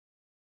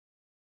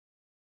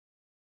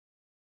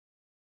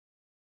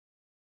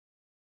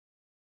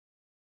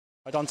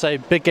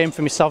Donte, big game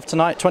for myself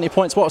tonight, 20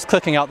 points. What was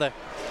clicking out there?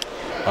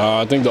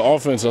 I think the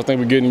offense, I think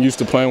we're getting used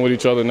to playing with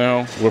each other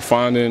now. We're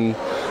finding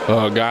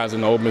guys in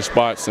the open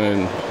spots,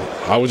 and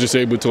I was just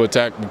able to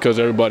attack because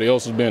everybody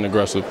else was being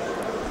aggressive.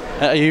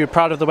 Are you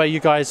proud of the way you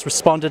guys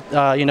responded,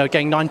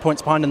 getting 9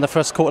 points behind in the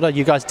first quarter?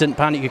 You guys didn't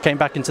panic, you came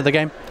back into the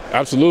game?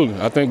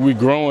 Absolutely. I think we're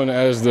growing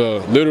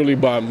literally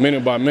by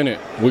minute.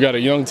 We got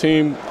a young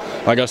team.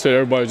 Like I said,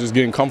 everybody's just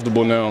getting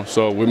comfortable now,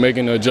 so we're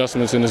making the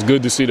adjustments, and it's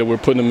good to see that we're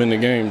putting them in the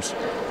games.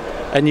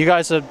 And you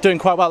guys are doing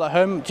quite well at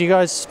home. Do you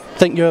guys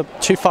think you're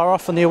too far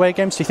off on the away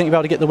games? Do you think you'll be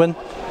able to get the win?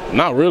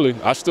 Not really.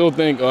 I still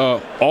think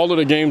all of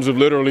the games have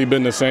literally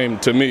been the same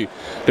to me.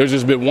 There's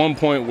just been one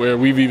point where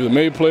we've either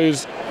made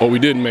plays or we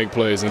didn't make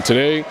plays. And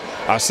today,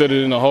 I said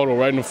it in the huddle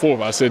right in the fourth.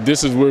 I said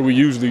this is where we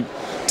usually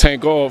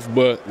tank off,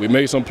 but we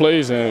made some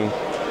plays and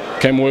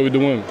came away with the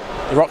win.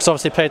 The Rocks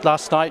obviously played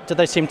last night. Did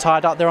they seem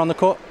tired out there on the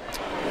court?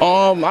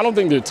 I don't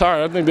think they're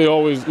tired. I think they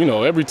always,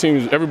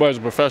 everybody's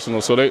a professional,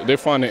 so they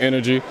find the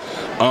energy.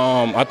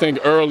 I think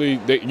early,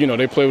 they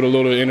played with a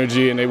little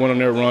energy and they went on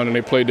their run and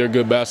they played their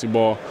good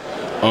basketball.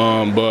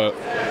 But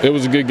it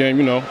was a good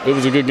game, It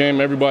was a good game.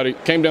 Everybody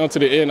came down to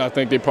the end. I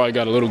think they probably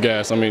got a little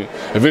gas. I mean,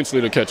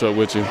 eventually they'll catch up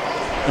with you.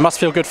 It must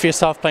feel good for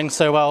yourself playing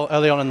so well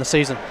early on in the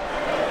season.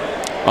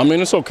 I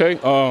mean, it's okay.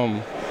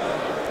 I'm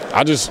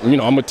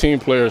a team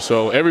player,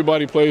 so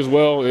everybody plays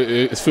well.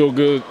 It feels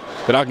good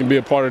that I can be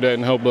a part of that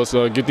and help us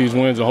get these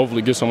wins and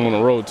hopefully get some on the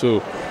road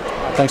too.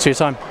 Thanks for your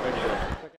time.